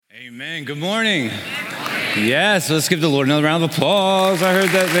Amen. Good morning. Yes, let's give the Lord another round of applause. I heard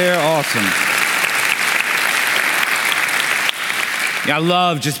that there. Awesome. Yeah, I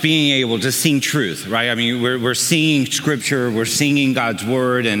love just being able to sing truth, right? I mean, we're singing scripture, we're singing God's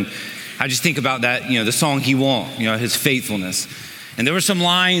word, and I just think about that, the song He Won't, His faithfulness. And there were some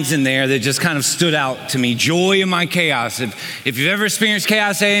lines in there that just kind of stood out to me. Joy in my chaos. If you've ever experienced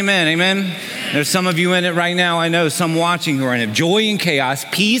chaos, say amen. Amen. There's some of you in it right now. I know some watching who are in it. Joy in chaos,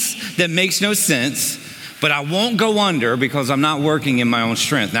 peace that makes no sense, but I won't go under because I'm not working in my own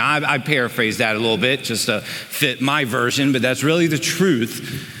strength. Now, I paraphrase that a little bit just to fit my version, but that's really the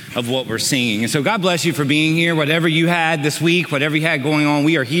truth of what we're singing. And so God bless you for being here. Whatever you had this week, whatever you had going on,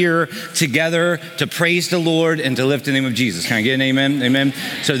 we are here together to praise the Lord and to lift the name of Jesus. Can I get an amen? Amen.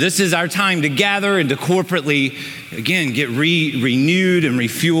 So this is our time to gather and to corporately, again, get renewed and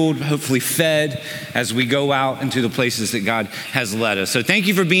refueled, hopefully fed as we go out into the places that God has led us. So thank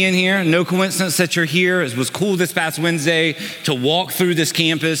you for being here. No coincidence that you're here. It was cool this past Wednesday to walk through this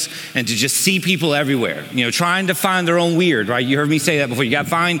campus and to just see people everywhere, trying to find their own weird, right? You heard me say that before. You got to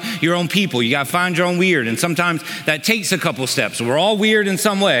find your own people. You got to find your own weird. And sometimes that takes a couple steps. We're all weird in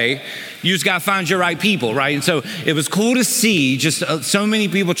some way. You just got to find your right people, right? And so it was cool to see just so many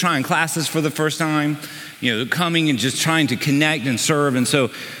people trying classes for the first time, coming and just trying to connect and serve. And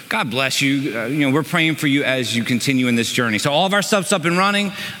so God bless you. We're praying for you as you continue in this journey. So all of our stuff's up and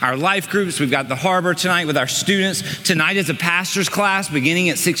running, our life groups. We've got the harbor tonight with our students. Tonight is a pastor's class beginning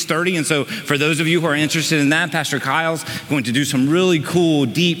at 6:30. And so for those of you who are interested in that, Pastor Kyle's going to do some really cool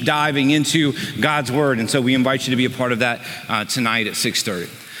deep diving into God's word. And so we invite you to be a part of that tonight at 6:30.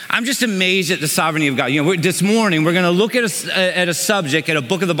 I'm just amazed at the sovereignty of God. This morning, we're going to look at a subject, at a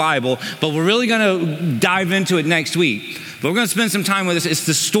book of the Bible, but we're really going to dive into it next week. But we're going to spend some time with this. It's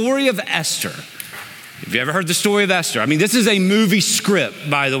the story of Esther. Have you ever heard the story of Esther? I mean, this is a movie script,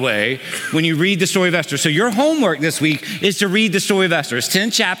 by the way, when you read the story of Esther. So your homework this week is to read the story of Esther. It's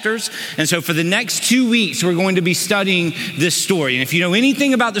 10 chapters. And so for the next 2 weeks, we're going to be studying this story. And if you know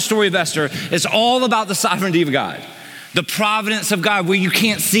anything about the story of Esther, it's all about the sovereignty of God. The providence of God where you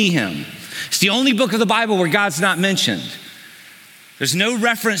can't see him. It's the only book of the Bible where God's not mentioned. There's no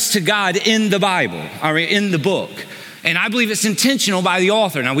reference to God in the Bible, or in the book. And I believe it's intentional by the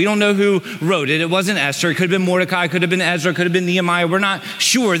author. Now, we don't know who wrote it. It wasn't Esther. It could have been Mordecai. It could have been Ezra. It could have been Nehemiah. We're not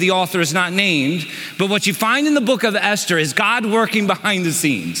sure. The author is not named. But what you find in the book of Esther is God working behind the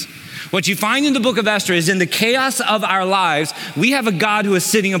scenes. What you find in the book of Esther is in the chaos of our lives, we have a God who is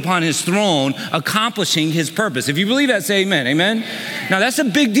sitting upon his throne, accomplishing his purpose. If you believe that, say amen. Amen? Now, that's a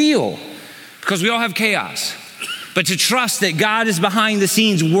big deal because we all have chaos. But to trust that God is behind the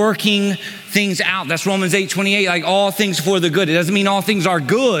scenes working things out. That's Romans 8:28, like all things for the good. It doesn't mean all things are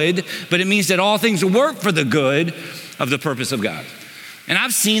good, but it means that all things work for the good of the purpose of God. And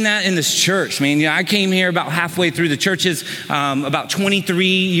I've seen that in this church, man. I came here about halfway through. The church is about 23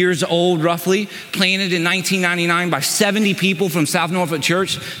 years old, roughly, planted in 1999 by 70 people from South Norfolk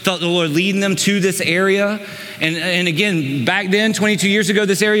Church. Felt the Lord leading them to this area. And again, back then, 22 years ago,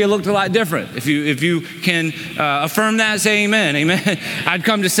 this area looked a lot different. If you can affirm that, say amen. Amen. I'd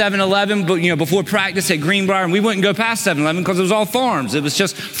come to 7-Eleven, but before practice at Greenbrier, and we wouldn't go past 7-Eleven because it was all farms. It was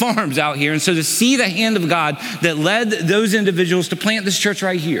just farms out here. And so to see the hand of God that led those individuals to plant this church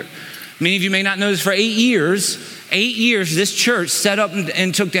right here. Many of you may not know this. For 8 years, this church set up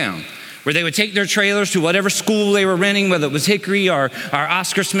and took down, where they would take their trailers to whatever school they were renting, whether it was Hickory or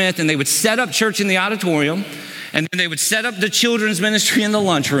Oscar Smith, and they would set up church in the auditorium, and then they would set up the children's ministry in the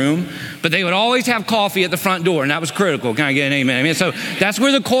lunchroom, but they would always have coffee at the front door, and that was critical. Can I get an amen? Amen. So that's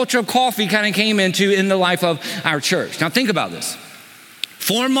where the culture of coffee kind of came into in the life of our church. Now think about this.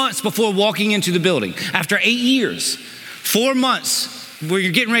 4 months before walking into the building, after 8 years, 4 months where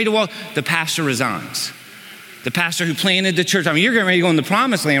you're getting ready to walk, the pastor resigns. The pastor who planted the church. I mean, you're getting ready to go in the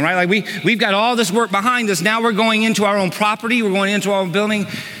promised land, right? Like we've got all this work behind us. Now we're going into our own property. We're going into our own building.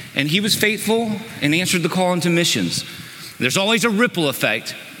 And he was faithful and answered the call into missions. There's always a ripple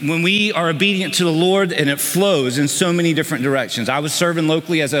effect when we are obedient to the Lord, and it flows in so many different directions. I was serving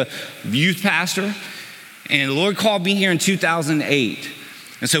locally as a youth pastor, and the Lord called me here in 2008.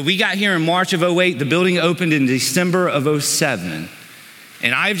 And so we got here in March of 08. The building opened in December of 07.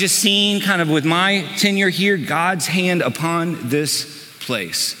 And I've just seen kind of with my tenure here, God's hand upon this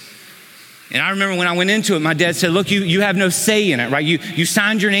place. And I remember when I went into it, my dad said, look, you have no say in it, right? You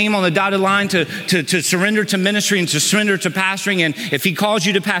signed your name on the dotted line to surrender to ministry and to surrender to pastoring. And if he calls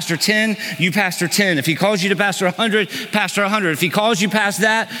you to pastor 10, you pastor 10. If he calls you to pastor 100, pastor 100. If he calls you past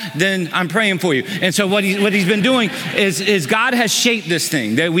that, then I'm praying for you. And so what he's been doing is God has shaped this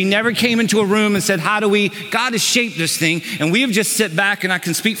thing. That we never came into a room and said, how do we? God has shaped this thing. And we have just sit back, and I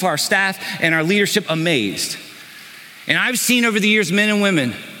can speak for our staff and our leadership, amazed. And I've seen over the years men and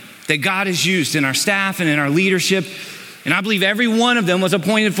women that God has used in our staff and in our leadership. And I believe every one of them was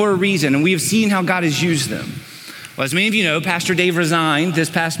appointed for a reason, and we have seen how God has used them. Well, as many of you know, Pastor Dave resigned this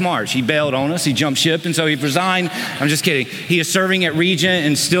past March. He bailed on us, he jumped ship, and so he resigned. I'm just kidding. He is serving at Regent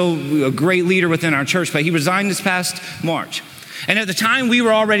and still a great leader within our church, but he resigned this past March. And at the time, we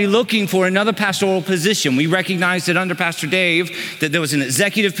were already looking for another pastoral position. We recognized that under Pastor Dave that there was an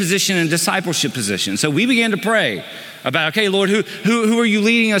executive position and discipleship position. So we began to pray about, okay, Lord, who are you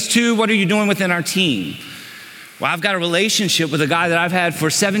leading us to? What are you doing within our team? Well, I've got a relationship with a guy that I've had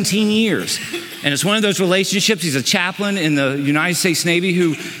for 17 years. And it's one of those relationships. He's a chaplain in the United States Navy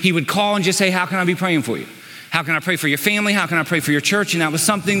who he would call and just say, how can I be praying for you? How can I pray for your family? How can I pray for your church? And that was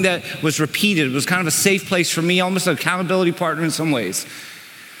something that was repeated. It was kind of a safe place for me, almost an accountability partner in some ways.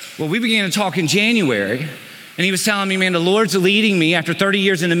 Well, we began to talk in January, and he was telling me, man, the Lord's leading me after 30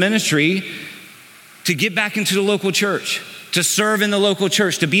 years in the ministry to get back into the local church, to serve in the local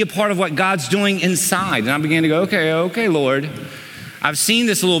church, to be a part of what God's doing inside. And I began to go, okay, Lord, I've seen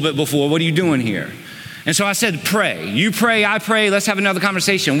this a little bit before. What are you doing here? And so I said, pray. You pray, I pray. Let's have another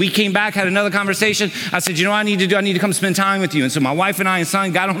conversation. We came back, had another conversation. I said, you know what I need to do? I need to come spend time with you. And so my wife and I and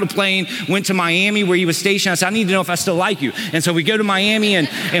son got on a plane, went to Miami where he was stationed. I said, I need to know if I still like you. And so we go to Miami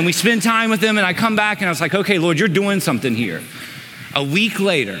and we spend time with him. And I come back and I was like, okay, Lord, you're doing something here. A week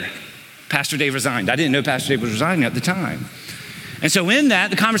later, Pastor Dave resigned. I didn't know Pastor Dave was resigning at the time. And so in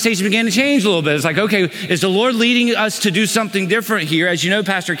that, the conversation began to change a little bit. It's like, okay, is the Lord leading us to do something different here? As you know,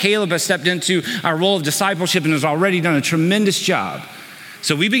 Pastor Caleb has stepped into our role of discipleship and has already done a tremendous job.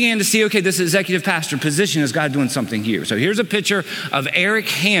 So we began to see, okay, this executive pastor position, is God doing something here? So here's a picture of Eric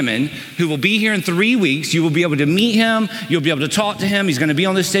Hammond, who will be here in 3 weeks. You will be able to meet him. You'll be able to talk to him. He's going to be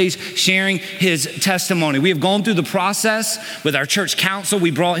on the stage sharing his testimony. We have gone through the process with our church council.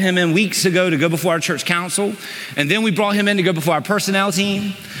 We brought him in weeks ago to go before our church council. And then we brought him in to go before our personnel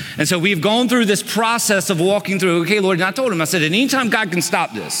team. And so we've gone through this process of walking through, okay, Lord, and I told him, I said, anytime God can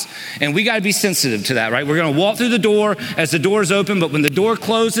stop this, and we got to be sensitive to that, right? We're going to walk through the door as the door is open, but when the door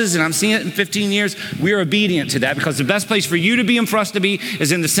closes, and I'm seeing it in 15 years, we are obedient to that, because the best place for you to be and for us to be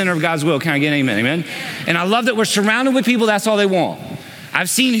is in the center of God's will. Can I get an amen? Amen? And I love that we're surrounded with people, that's all they want. I've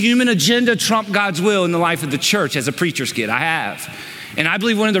seen human agenda trump God's will in the life of the church as a preacher's kid. I have. And I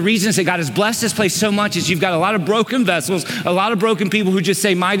believe one of the reasons that God has blessed this place so much is you've got a lot of broken vessels, a lot of broken people who just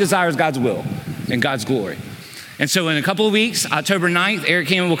say, my desire is God's will and God's glory. And so in a couple of weeks, October 9th, Eric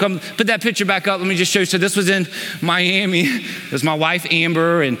Hammond will come. Put that picture back up. Let me just show you. So this was in Miami. There's my wife,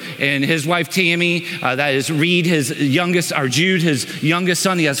 Amber, and his wife, Tammy. That is Reed, his youngest, or Jude, his youngest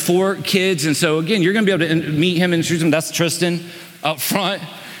son. He has 4 kids. And so again, you're going to be able to meet him and introduce him. That's Tristan up front.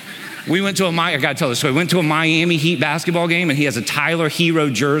 We went to I got to tell this story. We went to a Miami Heat basketball game, and he has a Tyler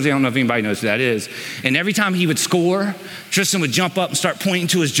Hero jersey. I don't know if anybody knows who that is. And every time he would score, Tristan would jump up and start pointing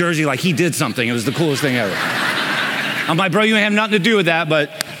to his jersey like he did something. It was the coolest thing ever. I'm like, bro, you ain't have nothing to do with that,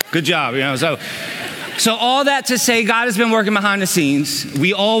 but good job, you know. So all that to say, God has been working behind the scenes.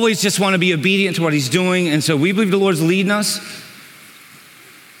 We always just want to be obedient to what he's doing. And so we believe the Lord's leading us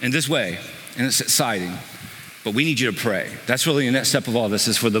in this way, and it's exciting. But we need you to pray. That's really the next step of all this,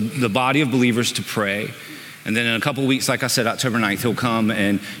 is for the body of believers to pray. And then in a couple of weeks, like I said, October 9th, he'll come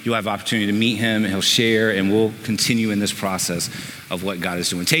and you'll have opportunity to meet him, and he'll share, and we'll continue in this process of what God is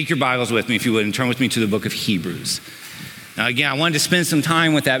doing. Take your Bibles with me, if you would, and turn with me to the book of Hebrews. Now, again, I wanted to spend some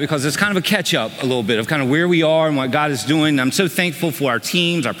time with that because it's kind of a catch up a little bit of kind of where we are and what God is doing. I'm so thankful for our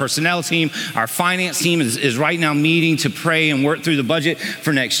teams, our personnel team, our finance team is right now meeting to pray and work through the budget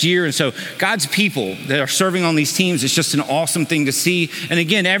for next year. And so God's people that are serving on these teams, it's just an awesome thing to see. And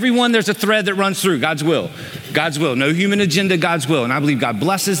again, everyone, there's a thread that runs through God's will. God's will, no human agenda, God's will. And I believe God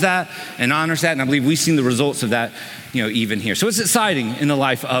blesses that and honors that. And I believe we've seen the results of that, even here. So it's exciting in the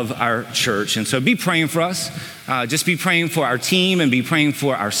life of our church. And so be praying for us. Just be praying for our team and be praying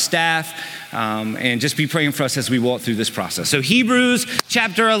for our staff. And just be praying for us as we walk through this process. So Hebrews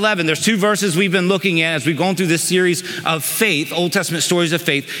chapter 11, there's 2 verses we've been looking at as we've gone through this series of faith, Old Testament stories of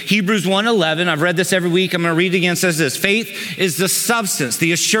faith. Hebrews 1:11, I've read this every week. I'm going to read it again. It says this: faith is the substance,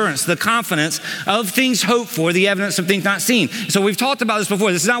 the assurance, the confidence of things hoped for, the evidence of things not seen. So we've talked about this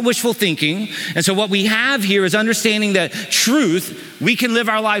before. This is not wishful thinking. And so what we have here is understanding that truth we can live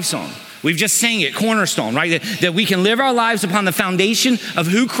our lives on. We've just sang it, cornerstone, right? That we can live our lives upon the foundation of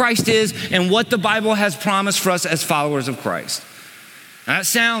who Christ is and what the Bible has promised for us as followers of Christ. Now, that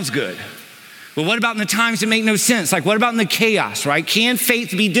sounds good. But what about in the times that make no sense? Like what about in the chaos, right? Can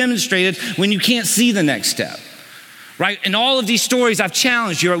faith be demonstrated when you can't see the next step? Right? In all of these stories, I've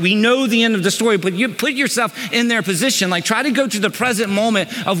challenged you. Right? We know the end of the story, but you put yourself in their position. Like try to go to the present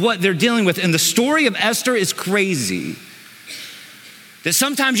moment of what they're dealing with. And the story of Esther is crazy. That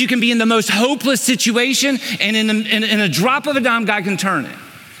sometimes you can be in the most hopeless situation and in a drop of a dime, God can turn it.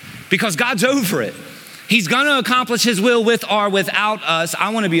 Because God's over it. He's going to accomplish his will with or without us. I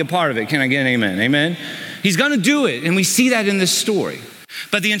want to be a part of it. Can I get an amen? Amen? He's going to do it. And we see that in this story.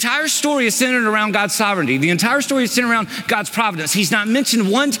 But the entire story is centered around God's sovereignty. The entire story is centered around God's providence. He's not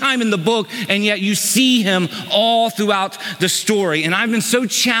mentioned one time in the book, and yet you see him all throughout the story. And I've been so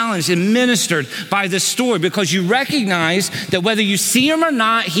challenged and ministered by this story because you recognize that whether you see him or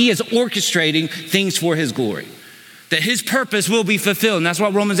not, he is orchestrating things for his glory. That his purpose will be fulfilled. And that's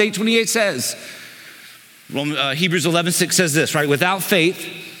what Romans 8:28 says. Hebrews 11:6 says this, right? Without faith,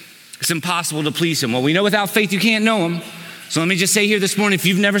 it's impossible to please him. Well, we know without faith you can't know him. So let me just say here this morning, if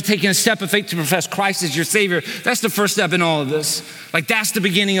you've never taken a step of faith to profess Christ as your Savior, that's the first step in all of this. Like that's the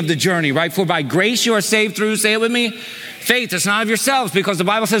beginning of the journey, right? For by grace you are saved through, say it with me, faith. It's not of yourselves because the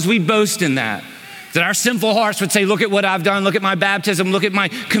Bible says we boast in that. That our sinful hearts would say, look at what I've done, look at my baptism, look at my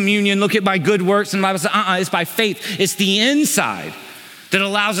communion, look at my good works. And the Bible says, it's by faith. It's the inside that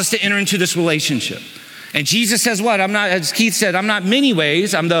allows us to enter into this relationship. And Jesus says what? I'm not, as Keith said, I'm not many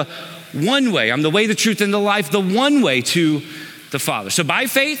ways, I'm the one way. I'm the way, the truth, and the life, the one way to the Father. So by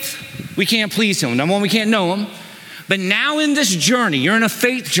faith, we can't please him. Number one, we can't know him. But now in this journey, you're in a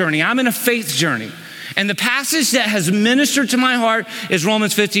faith journey. I'm in a faith journey. And the passage that has ministered to my heart is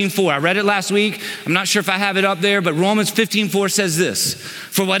Romans 15:4. I read it last week. I'm not sure if I have it up there, but Romans 15:4 says this.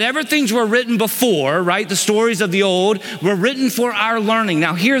 For whatever things were written before, right, the stories of the old, were written for our learning.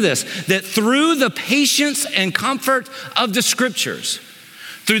 Now hear this, that through the patience and comfort of the scriptures,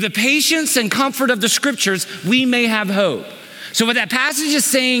 through the patience and comfort of the scriptures, we may have hope. So what that passage is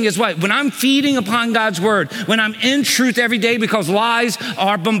saying is what? When I'm feeding upon God's word, when I'm in truth every day because lies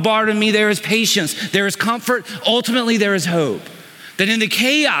are bombarding me, there is patience, there is comfort, ultimately there is hope. That in the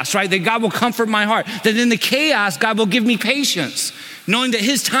chaos, right, that God will comfort my heart. That in the chaos, God will give me patience. Knowing that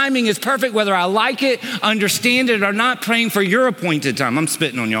his timing is perfect, whether I like it, understand it, or not, praying for your appointed time. I'm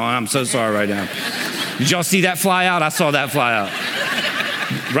spitting on y'all, I'm so sorry right now. Did y'all see that fly out? I saw that fly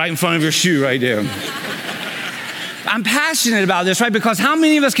out. Right in front of your shoe right there. I'm passionate about this, right? Because how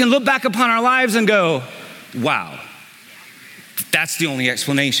many of us can look back upon our lives and go, wow, that's the only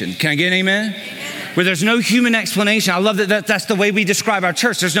explanation. Can I get an amen? Amen. Where there's no human explanation. I love that's the way we describe our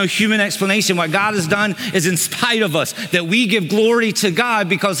church. There's no human explanation. What God has done is in spite of us, that we give glory to God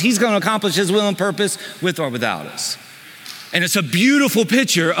because he's going to accomplish his will and purpose with or without us. And it's a beautiful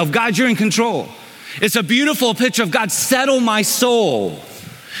picture of God, you're in control. It's a beautiful picture of God, settle my soul.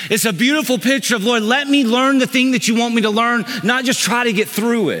 It's a beautiful picture of, Lord, let me learn the thing that you want me to learn, not just try to get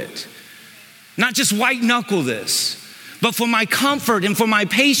through it, not just white knuckle this, but for my comfort and for my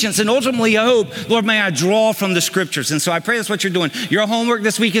patience and ultimately hope, Lord, may I draw from the scriptures. And so I pray that's what you're doing. Your homework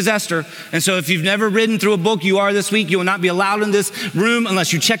this week is Esther. And so if you've never read through a book, you are this week. You will not be allowed in this room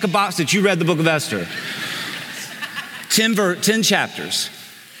unless you check a box that you read the book of Esther. 10 chapters.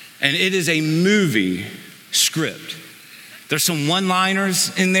 And it is a movie script. There's some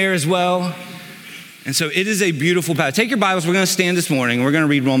one-liners in there as well. And so it is a beautiful passage. Take your Bibles. We're going to stand this morning. We're going to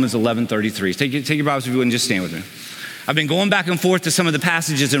read Romans 11:33. Take your Bibles if you wouldn't just stand with me. I've been going back and forth to some of the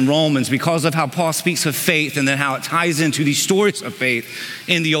passages in Romans because of how Paul speaks of faith and then how it ties into these stories of faith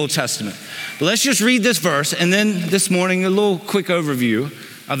in the Old Testament. But let's just read this verse. And then this morning, a little quick overview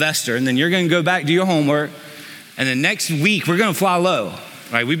of Esther. And then you're going to go back, do your homework. And then next week, we're going to fly low.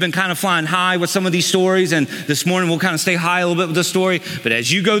 Right, we've been kind of flying high with some of these stories, and this morning we'll kind of stay high a little bit with the story. But as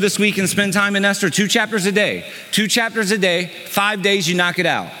you go this week and spend time in Esther, 2 chapters a day, 5 days, you knock it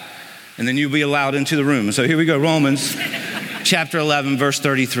out. And then you'll be allowed into the room. So here we go, Romans chapter 11, verse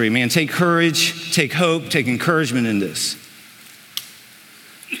 33. Man, take courage, take hope, take encouragement in this.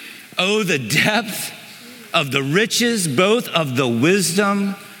 Oh, the depth of the riches, both of the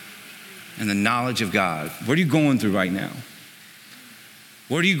wisdom and the knowledge of God. What are you going through right now?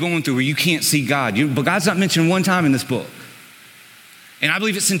 What are you going through where you can't see God? But God's not mentioned one time in this book. And I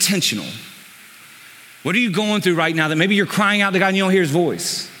believe it's intentional. What are you going through right now that maybe you're crying out to God and you don't hear his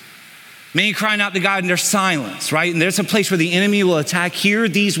voice? Maybe you're crying out to God and there's silence, right? And there's a place where the enemy will attack. Hear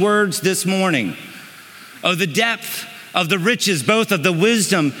these words this morning. Oh, the depth of the riches, both of the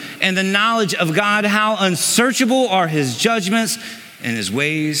wisdom and the knowledge of God. How unsearchable are his judgments and his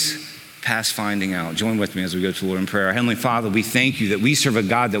ways past finding out. Join with me as we go to the Lord in prayer. Our Heavenly Father, we thank you that we serve a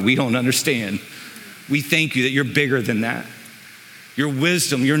God that we don't understand. We thank you that you're bigger than that. Your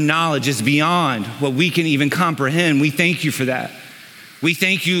wisdom, your knowledge is beyond what we can even comprehend. We thank you for that. We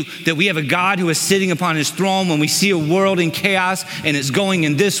thank you that we have a God who is sitting upon his throne. When we see a world in chaos and it's going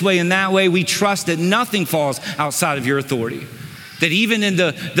in this way and that way, we trust that nothing falls outside of your authority. That even in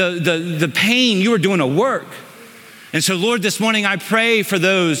the pain, you are doing a work. And so, Lord, this morning I pray for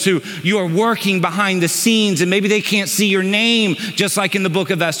those who you are working behind the scenes and maybe they can't see your name, just like in the book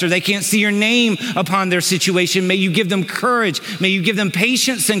of Esther. They can't see your name upon their situation. May you give them courage. May you give them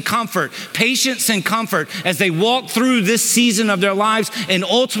patience and comfort as they walk through this season of their lives. And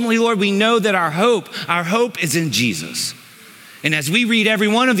ultimately, Lord, we know that our hope is in Jesus. And as we read every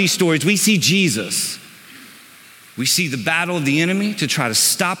one of these stories, we see Jesus. We see the battle of the enemy to try to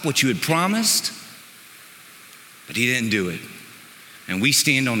stop what you had promised. But he didn't do it. And we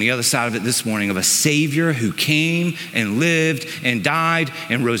stand on the other side of it this morning of a Savior who came and lived and died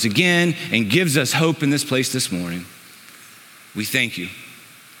and rose again and gives us hope in this place this morning. We thank you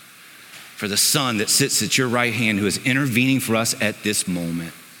for the Son that sits at your right hand who is intervening for us at this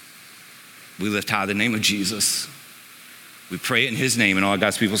moment. We lift high the name of Jesus. We pray it in his name, and all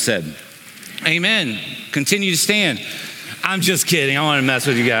God's people said, amen. Continue to stand. I'm just kidding. I want to mess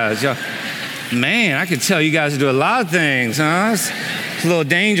with you guys. Man, I can tell you guys do a lot of things, huh? It's a little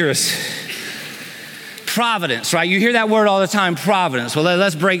dangerous. Providence, right? You hear that word all the time, providence. Well,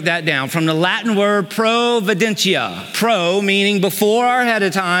 let's break that down. From the Latin word providentia. Pro meaning before or ahead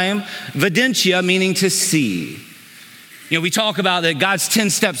of time. Videntia meaning to see. You know, we talk about that God's 10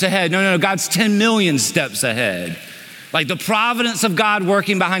 steps ahead. No, God's 10 million steps ahead. Like the providence of God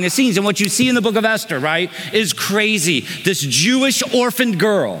working behind the scenes. And what you see in the book of Esther, right, is crazy. This Jewish orphaned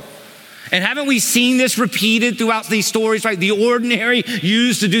girl. And haven't we seen this repeated throughout these stories, right? The ordinary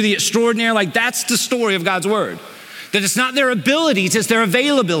used to do the extraordinary. Like that's the story of God's word. That it's not their abilities, it's their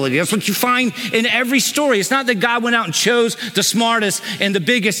availability. That's what you find in every story. It's not that God went out and chose the smartest and the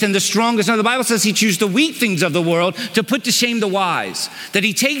biggest and the strongest. No, the Bible says he chose the weak things of the world to put to shame the wise. That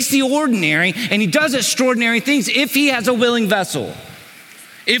he takes the ordinary and he does extraordinary things if he has a willing vessel.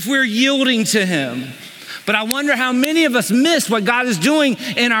 If we're yielding to him. But I wonder how many of us miss what God is doing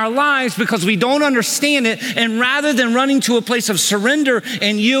in our lives because we don't understand it. And rather than running to a place of surrender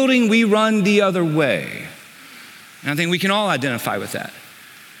and yielding, we run the other way. And I think we can all identify with that.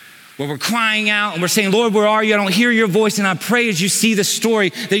 Where we're crying out and we're saying, Lord, where are you? I don't hear your voice. And I pray as you see the story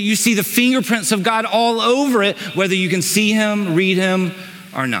that you see the fingerprints of God all over it, whether you can see him, read him,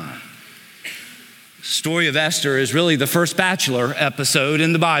 or not. Story of Esther is really the first Bachelor episode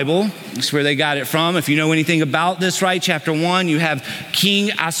in the Bible. That's where they got it from. If you know anything about this, right? Chapter 1, you have King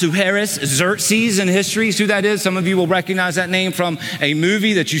Ahasuerus, Xerxes in history. Who that is? Some of you will recognize that name from a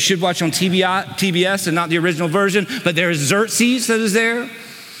movie that you should watch on TBS and not the original version. But there is Xerxes that is there.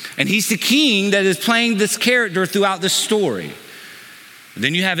 And he's the king that is playing this character throughout the story.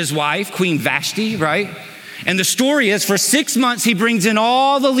 Then you have his wife, Queen Vashti, right? And the story is for 6 months, he brings in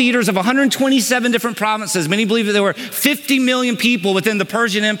all the leaders of 127 different provinces. Many believe that there were 50 million people within the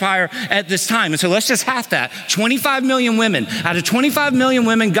Persian Empire at this time. And so let's just half that, 25 million women. Out of 25 million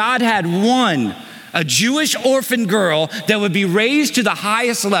women, God had one, a Jewish orphan girl that would be raised to the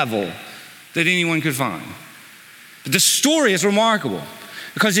highest level that anyone could find. But the story is remarkable.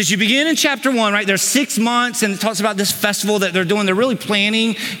 Because as you begin in chapter 1, right, there's 6 months and it talks about this festival that they're doing. They're really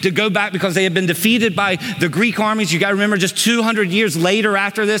planning to go back because they had been defeated by the Greek armies. You got to remember just 200 years later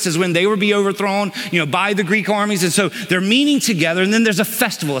after this is when they would be overthrown, by the Greek armies. And so they're meeting together and then there's a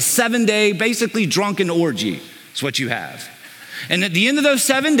festival, a 7-day, basically drunken orgy. It's what you have. And at the end of those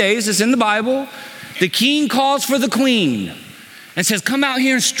 7 days, it's in the Bible, the king calls for the queen and says, come out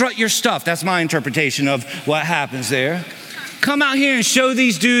here and strut your stuff. That's my interpretation of what happens there. Come out here and show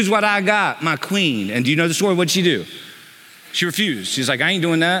these dudes what I got, my queen. And do you know the story? What'd she do? She refused. She's like, I ain't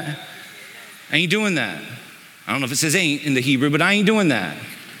doing that. I ain't doing that. I don't know if it says ain't in the Hebrew, but I ain't doing that.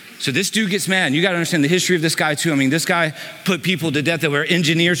 So this dude gets mad. And you got to understand the history of this guy too. I mean, this guy put people to death that were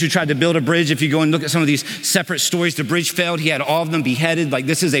engineers who tried to build a bridge. If you go and look at some of these separate stories, the bridge failed. He had all of them beheaded. Like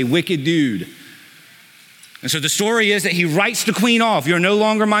this is a wicked dude. And so the story is that he writes the queen off. You're no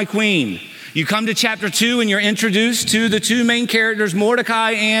longer my queen. You come to chapter 2 and you're introduced to the two main characters,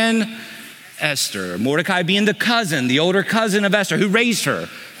 Mordecai and Esther. Mordecai being the cousin, the older cousin of Esther, who raised her.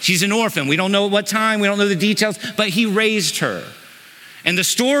 She's an orphan. We don't know at what time. We don't know the details, but he raised her. And the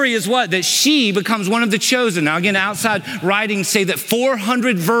story is what? That she becomes one of the chosen. Now again, outside writings say that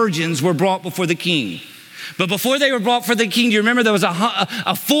 400 virgins were brought before the king. But before they were brought for the king, do you remember there was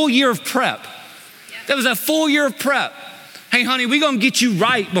a full year of prep? There was a full year of prep. Hey, honey, we're going to get you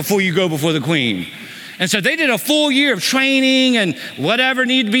right before you go before the queen. And so they did a full year of training and whatever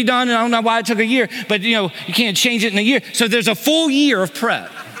needed to be done. And I don't know why it took a year, but you can't change it in a year. So there's a full year of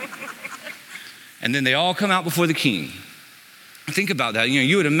prep. And then they all come out before the king. Think about that.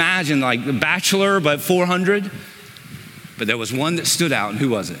 You would imagine like The Bachelor, but 400. But there was one that stood out, and who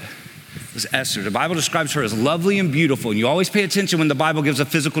was it? It was Esther. The Bible describes her as lovely and beautiful. And you always pay attention when the Bible gives a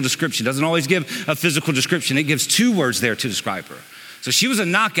physical description. It doesn't always give a physical description. It gives 2 words there to describe her. So she was a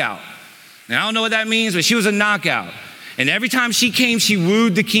knockout. And I don't know what that means, but she was a knockout. And every time she came, she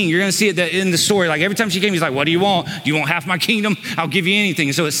wooed the king. You're going to see it in the story. Like every time she came, he's like, what do you want? Do you want half my kingdom? I'll give you anything.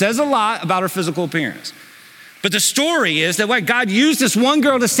 And so it says a lot about her physical appearance. But the story is that God used this one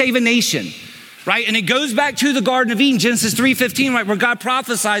girl to save a nation, right? And it goes back to the Garden of Eden, Genesis 3:15, right? Where God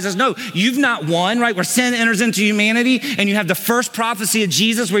prophesies, no, you've not won, right? Where sin enters into humanity. And you have the first prophecy of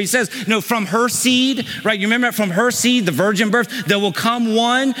Jesus where he says, no, from her seed, right? You remember that from her seed, the virgin birth, there will come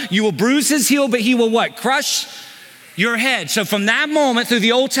one. You will bruise his heel, but he will what? Crush your head. So from that moment through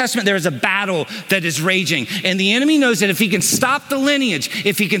the Old Testament, there is a battle that is raging. And the enemy knows that if he can stop the lineage,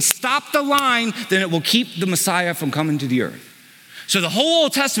 if he can stop the line, then it will keep the Messiah from coming to the earth. So the whole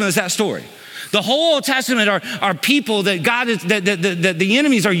Old Testament is that story. The whole Old Testament are people that God is, that the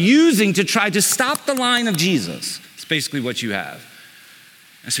enemies are using to try to stop the line of Jesus. It's basically what you have.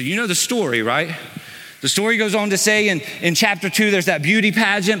 And so you know the story, right? The story goes on to say in chapter 2, there's that beauty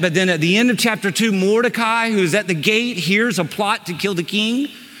pageant, but then at the end of chapter 2, Mordecai, who's at the gate, hears a plot to kill the king.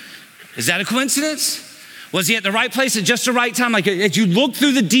 Is that a coincidence? Was he at the right place at just the right time? Like as you look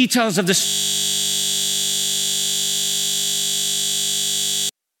through the details of this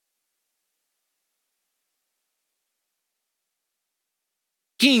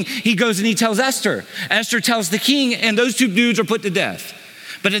king, he goes and he tells Esther. Esther tells the king, and those 2 dudes are put to death.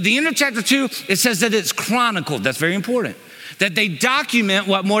 But at the end of chapter 2, it says that it's chronicled. That's very important. That they document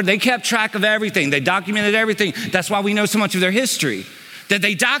they kept track of everything. They documented everything. That's why we know so much of their history. That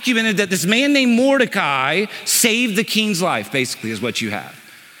they documented that this man named Mordecai saved the king's life, basically, is what you have.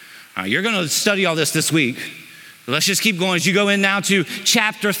 All right, you're going to study all this week. But let's just keep going. As you go in now to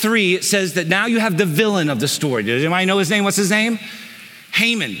chapter 3, it says that now you have the villain of the story. Does anybody know his name? What's his name?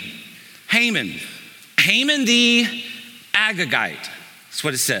 Haman. Haman the Agagite. That's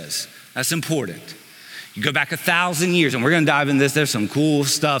what it says. That's important. You go back 1,000 years, and we're going to dive into this. There's some cool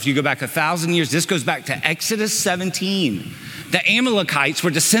stuff. You go back 1,000 years. This goes back to Exodus 17. The Amalekites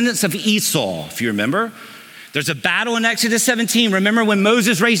were descendants of Esau, if you remember. There's a battle in Exodus 17. Remember when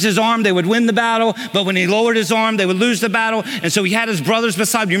Moses raised his arm, they would win the battle, but when he lowered his arm, they would lose the battle. And so he had his brothers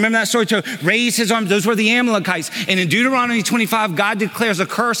beside him. You remember that story? To raise his arm. Those were the Amalekites. And in Deuteronomy 25, God declares a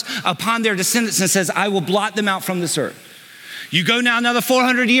curse upon their descendants and says, I will blot them out from this earth. You go now another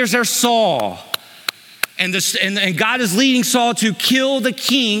 400 years, there's Saul. And God is leading Saul to kill the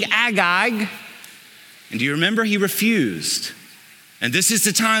king, Agag. And do you remember? He refused. And this is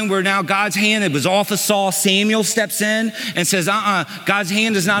the time where now God's hand, it was off of Saul. Samuel steps in and says, God's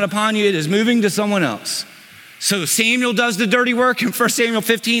hand is not upon you. It is moving to someone else. So Samuel does the dirty work. In 1 Samuel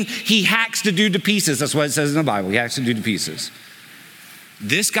 15, he hacks the dude to pieces. That's what it says in the Bible. He hacks the dude to pieces.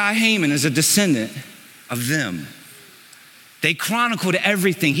 This guy Haman is a descendant of them. They chronicled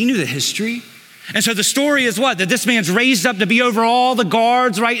everything. He knew the history. And so the story is what? That this man's raised up to be over all the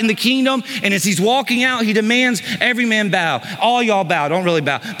guards, right, in the kingdom. And as he's walking out, he demands every man bow. All y'all bow, don't really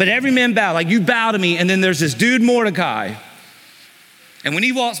bow. But every man bow, like you bow to me. And then there's this dude, Mordecai. And when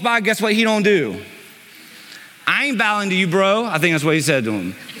he walks by, guess what he don't do? I ain't bowing to you, bro. I think that's what he said to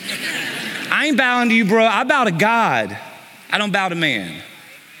him. I ain't bowing to you, bro. I bow to God. I don't bow to man.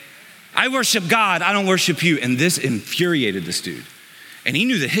 I worship God, I don't worship you. And this infuriated this dude. And he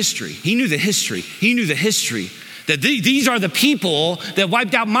knew the history. He knew the history. That these are the people that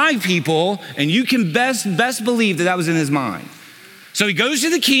wiped out my people. And you can best believe that was in his mind. So he goes to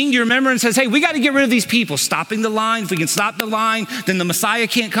the king, do you remember, and says, hey, we got to get rid of these people. Stopping the line. If we can stop the line, then the Messiah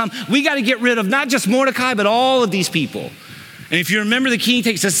can't come. We got to get rid of not just Mordecai, but all of these people. And if you remember, the king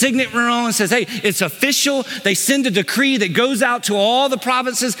takes a signet ring and says, hey, it's official. They send a decree that goes out to all the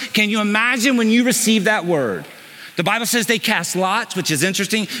provinces. Can you imagine when you receive that word? The Bible says they cast lots, which is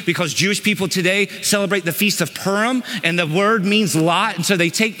interesting because Jewish people today celebrate the Feast of Purim, and the word means lot. And so they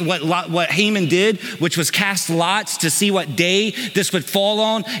take what Haman did, which was cast lots to see what day this would fall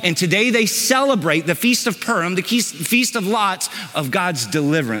on. And today they celebrate the Feast of Purim, the Feast of Lots, of God's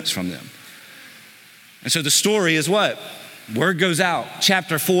deliverance from them. And so the story is what? Word goes out.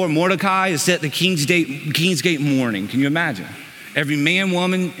 Chapter 4, Mordecai is at the King's Gate mourning. Can you imagine? Every man,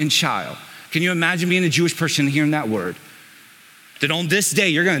 woman, and child. Can you imagine being a Jewish person and hearing that word? That on this day,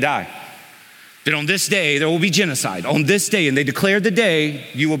 you're going to die. that on this day there will be genocide. On this day, and they declared the day,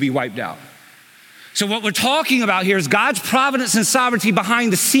 you will be wiped out. So what we're talking about here is God's providence and sovereignty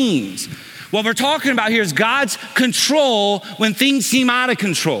behind the scenes. What we're talking about here is God's control when things seem out of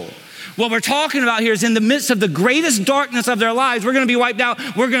control. What we're talking about here is in the midst of the greatest darkness of their lives, we're going to be wiped out,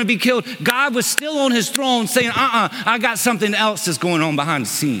 we're going to be killed. God was still on his throne saying, I got something else that's going on behind the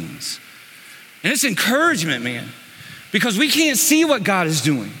scenes. And it's encouragement, man, because we can't see what God is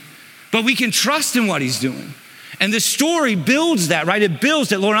doing, but we can trust in what he's doing. And this story builds that, right? It builds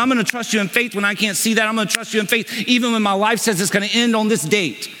that, Lord, I'm going to trust you in faith when I can't see that. I'm going to trust you in faith even when my life says it's going to end on this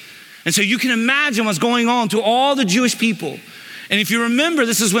date. And so you can imagine what's going on to all the Jewish people. And if you remember,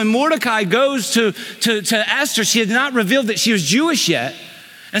 this is when Mordecai goes to Esther. She had not revealed that she was Jewish yet.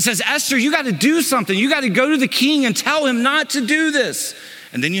 And says, Esther, you got to do something. You got to go to the king and tell him not to do this.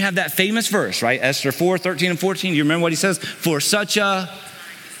 And then you have that famous verse, right? Esther 4, 13 and 14. You remember what he says? For such a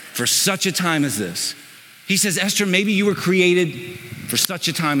time as this. He says, Esther, maybe you were created for such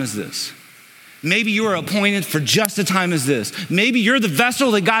a time as this. Maybe you were appointed for just a time as this. Maybe you're the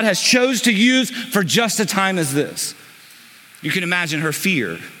vessel that God has chose to use for just a time as this. You can imagine her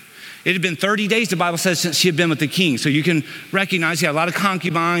fear. It had been 30 days, the Bible says, since she had been with the king. So you can recognize he had a lot of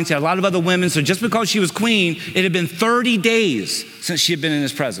concubines, he had a lot of other women. So just because she was queen, it had been 30 days since she had been in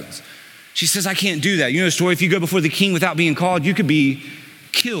his presence. She says, I can't do that. You know the story, if you go before the king without being called, you could be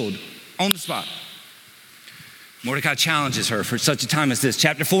killed on the spot. Mordecai challenges her for such a time as this.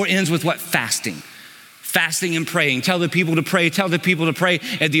 Chapter 4 ends with what? Fasting. Fasting and praying. Tell the people to pray. Tell the people to pray.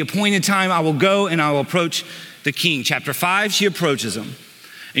 At the appointed time, I will go and I will approach the king. Chapter 5, she approaches him.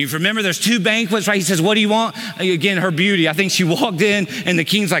 And you remember there's 2 banquets, right? He says, what do you want? Again, her beauty. I think she walked in and the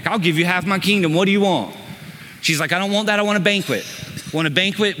king's like, I'll give you half my kingdom. What do you want? She's like, I don't want that. I want a banquet. I want a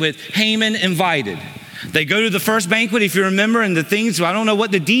banquet with Haman invited. They go to the first banquet, if you remember, and the things, I don't know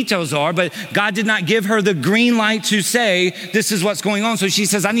what the details are, but God did not give her the green light to say, this is what's going on. So she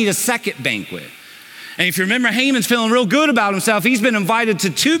says, I need a second banquet. And if you remember, Haman's feeling real good about himself. He's been invited to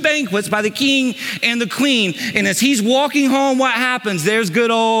 2 banquets by the king and the queen. And as he's walking home, what happens? There's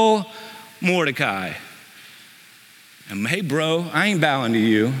good old Mordecai. And hey, bro, I ain't bowing to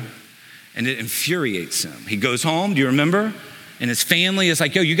you. And it infuriates him. He goes home, do you remember? And his family is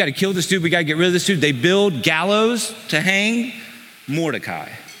like, yo, you got to kill this dude. We got to get rid of this dude. They build gallows to hang Mordecai.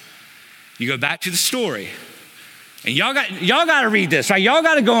 You go back to the story. And y'all got to read this, right? Y'all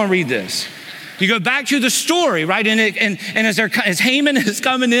got to go and read this. You go back to the story, right? And as Haman is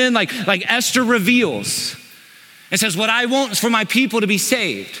coming in, like Esther reveals, and says, what I want is for my people to be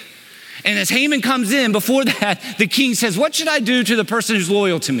saved. And as Haman comes in, before that, the king says, what should I do to the person who's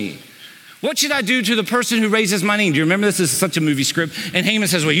loyal to me? What should I do to the person who raises my name? Do you remember this? This is such a movie script. And Haman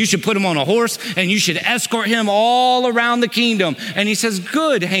says, well, you should put him on a horse and you should escort him all around the kingdom. And he says,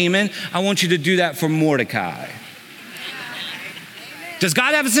 good, Haman, I want you to do that for Mordecai. Does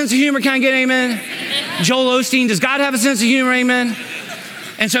God have a sense of humor? Can I get amen? Joel Osteen, does God have a sense of humor? Amen.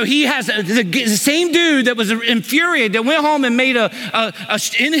 And so he has the same dude that was infuriated, that went home and made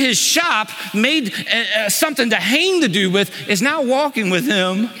in his shop, made something to hang the dude with, is now walking with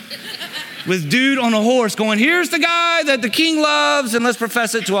him, with dude on a horse going, here's the guy that the king loves, and let's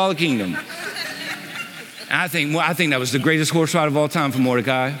profess it to all the kingdom. I think that was the greatest horse ride of all time for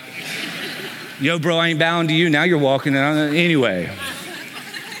Mordecai. Yo, bro, I ain't bowing to you. Now you're walking. Anyway.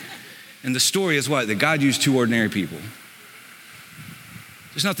 And the story is what? That God used 2 ordinary people.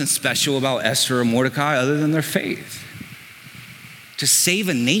 There's nothing special about Esther or Mordecai other than their faith. To save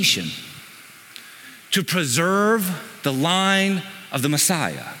a nation. To preserve the line of the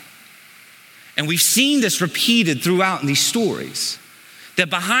Messiah. And we've seen this repeated throughout in these stories.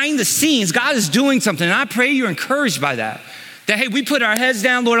 That behind the scenes, God is doing something. And I pray you're encouraged by that. That, hey, we put our heads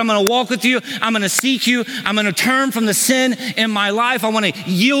down, Lord, I'm going to walk with you. I'm going to seek you. I'm going to turn from the sin in my life. I want to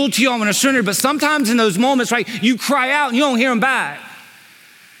yield to you. I want to surrender. But sometimes in those moments, right, you cry out and you don't hear him back.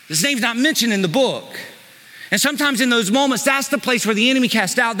 His name's not mentioned in the book. And sometimes in those moments, that's the place where the enemy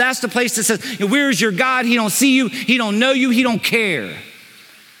casts out. That's the place that says, where's your God? He don't see you. He don't know you. He don't care.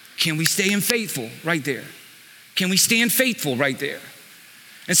 Can we stay in faithful right there? Can we stand faithful right there?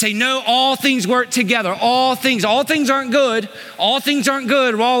 And say, no, all things work together. All things aren't good. All things aren't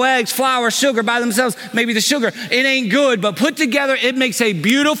good. Raw eggs, flour, sugar by themselves, maybe the sugar, it ain't good, but put together, it makes a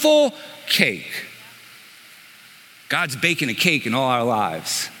beautiful cake. God's baking a cake in all our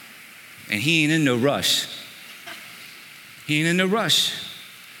lives. And he ain't in no rush. He ain't in no rush.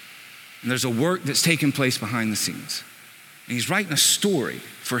 And there's a work that's taking place behind the scenes. And he's writing a story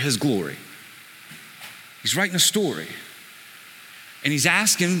for his glory. He's writing a story. And he's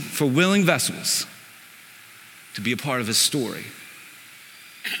asking for willing vessels to be a part of his story.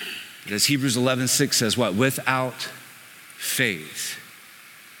 But as Hebrews 11:6 says what? Without faith,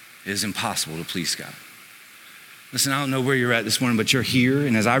 it is impossible to please God. Listen, I don't know where you're at this morning, but you're here.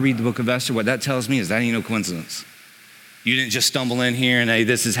 And as I read the book of Esther, what that tells me is that ain't no coincidence. You didn't just stumble in here and, hey,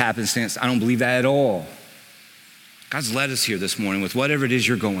 this is happenstance. I don't believe that at all. God's led us here this morning with whatever it is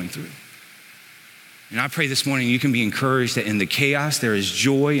you're going through. And I pray this morning you can be encouraged that in the chaos, there is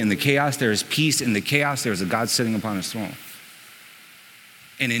joy. In the chaos, there is peace. In the chaos, there is a God sitting upon his throne.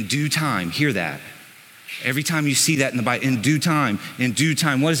 And in due time, hear that. Every time you see that in the Bible, in due time,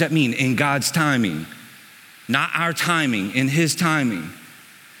 what does that mean? In God's timing. Not our timing, in his timing.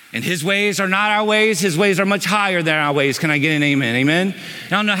 And his ways are not our ways. His ways are much higher than our ways. Can I get an amen? Amen? I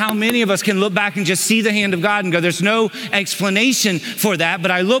don't know how many of us can look back and just see the hand of God and go, there's no explanation for that.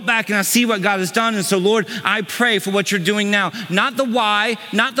 But I look back and I see what God has done. And so, Lord, I pray for what you're doing now. Not the why,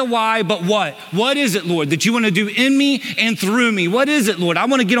 but what? What is it, Lord, that you want to do in me and through me? What is it, Lord? I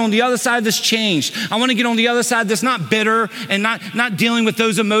want to get on the other side that's changed. I want to get on the other side that's not bitter and not dealing with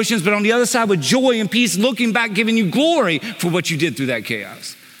those emotions, but on the other side with joy and peace, looking back, giving you glory for what you did through that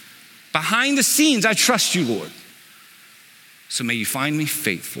chaos. Behind the scenes, I trust you, Lord. So may you find me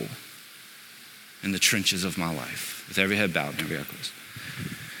faithful in the trenches of my life. With every head bowed and every eye closed.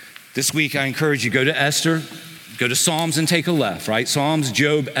 This week, I encourage you, go to Esther, go to Psalms and take a left, right? Psalms,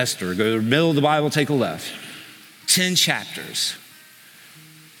 Job, Esther. Go to the middle of the Bible, take a left. 10 chapters.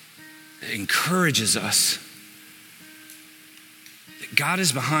 It encourages us that God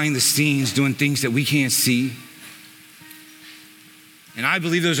is behind the scenes doing things that we can't see. And I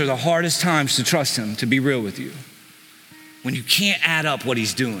believe those are the hardest times to trust him, to be real with you. When you can't add up what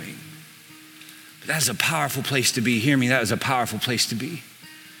he's doing. But that is a powerful place to be. Hear me, that is a powerful place to be.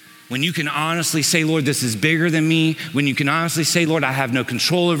 When you can honestly say, Lord, this is bigger than me. When you can honestly say, Lord, I have no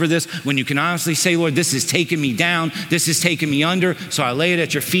control over this. When you can honestly say, Lord, this is taking me down. This is taking me under. So I lay it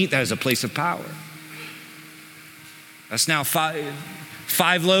at your feet. That is a place of power. That's now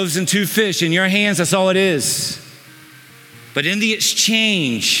five loaves and 2 fish in your hands. That's all it is. But in the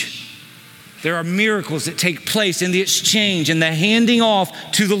exchange, there are miracles that take place in the exchange and the handing off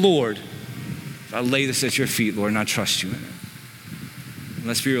to the Lord. I lay this at your feet, Lord, and I trust you in it. And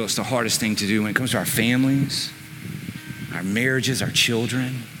let's be real, it's the hardest thing to do when it comes to our families, our marriages, our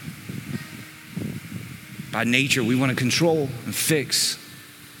children. By nature, we want to control and fix.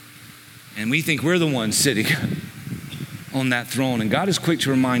 And we think we're the ones sitting on that throne. And God is quick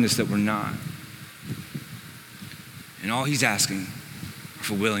to remind us that we're not. And all he's asking are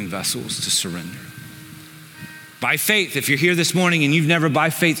for willing vessels to surrender. By faith, if you're here this morning and you've never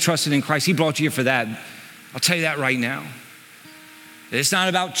by faith trusted in Christ, he brought you here for that. I'll tell you that right now. It's not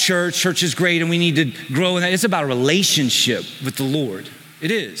about church. Church is great and we need to grow in that. It's about a relationship with the Lord.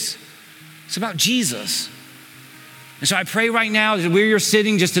 It is. It's about Jesus. And so I pray right now that where you're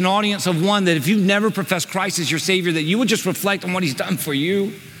sitting, just an audience of one, that if you've never professed Christ as your Savior, that you would just reflect on what he's done for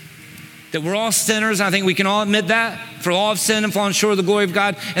you. That we're all sinners, and I think we can all admit that. For all have sinned and fallen short of the glory of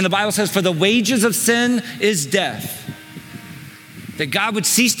God. And the Bible says, for the wages of sin is death. That God would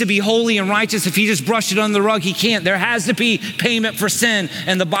cease to be holy and righteous if he just brushed it under the rug. He can't. There has to be payment for sin.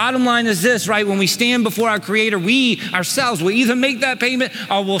 And the bottom line is this, right? When we stand before our Creator, we ourselves will either make that payment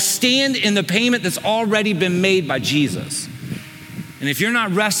or we'll stand in the payment that's already been made by Jesus. And if you're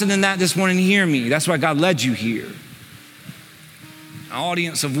not resting in that this morning, hear me. That's why God led you here. An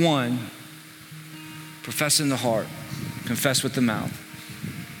audience of one. Profess in the heart, confess with the mouth.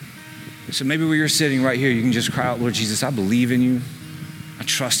 So maybe where you're sitting right here, you can just cry out, Lord Jesus, I believe in you. I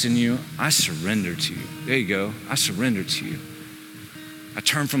trust in you. I surrender to you. There you go. I surrender to you. I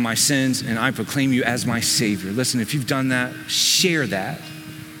turn from my sins and I proclaim you as my Savior. Listen, if you've done that, share that.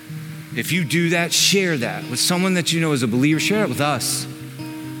 If you do that, share that with someone that you know is a believer. Share it with us.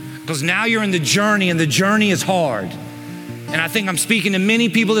 Because now you're in the journey and the journey is hard. And I think I'm speaking to many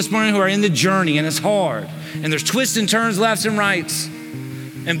people this morning who are in the journey and it's hard. And there's twists and turns, lefts and rights.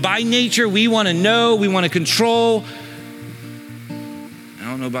 And by nature, we want to know, we want to control. I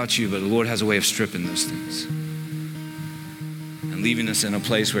don't know about you, but the Lord has a way of stripping those things. And leaving us in a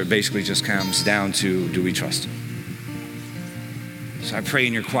place where it basically just comes down to, do we trust him? So I pray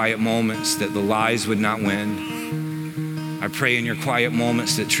in your quiet moments that the lies would not win. I pray in your quiet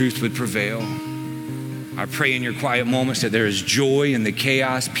moments that truth would prevail. I pray in your quiet moments that there is joy in the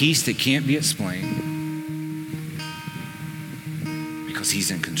chaos, peace that can't be explained. Because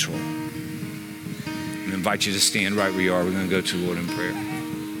he's in control. I invite you to stand right where you are. We're going to go to the Lord in prayer.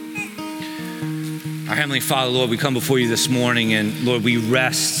 Our Heavenly Father, Lord, we come before you this morning and Lord, we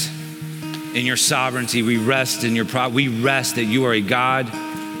rest in your sovereignty. We rest in your we rest that you are a God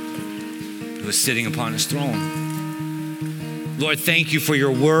who is sitting upon his throne. Lord, thank you for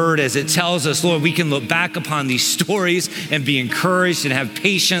your word as it tells us, Lord, we can look back upon these stories and be encouraged and have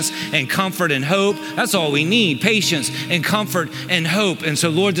patience and comfort and hope. That's all we need, patience and comfort and hope. And so,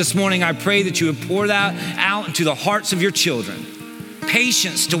 Lord, this morning I pray that you would pour that out into the hearts of your children.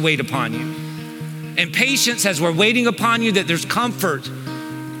 Patience to wait upon you. And patience as we're waiting upon you, that there's comfort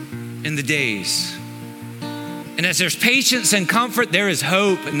in the days. And as there's patience and comfort, there is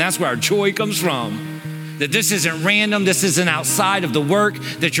hope. And that's where our joy comes from. That this isn't random, this isn't outside of the work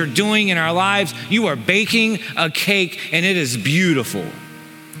that you're doing in our lives. You are baking a cake and it is beautiful.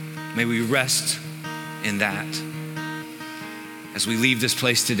 May we rest in that. As we leave this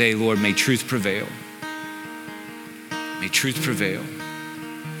place today, Lord, may truth prevail. May truth prevail.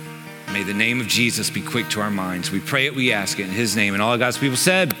 May the name of Jesus be quick to our minds. We pray it, we ask it in his name. And all of God's people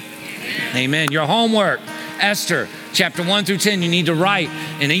said, amen. Your homework, Esther, chapter 1 through 10, you need to write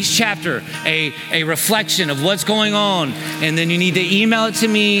in each chapter a reflection of what's going on. And then you need to email it to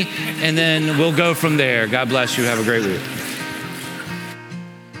me, and then we'll go from there. God bless you. Have a great week.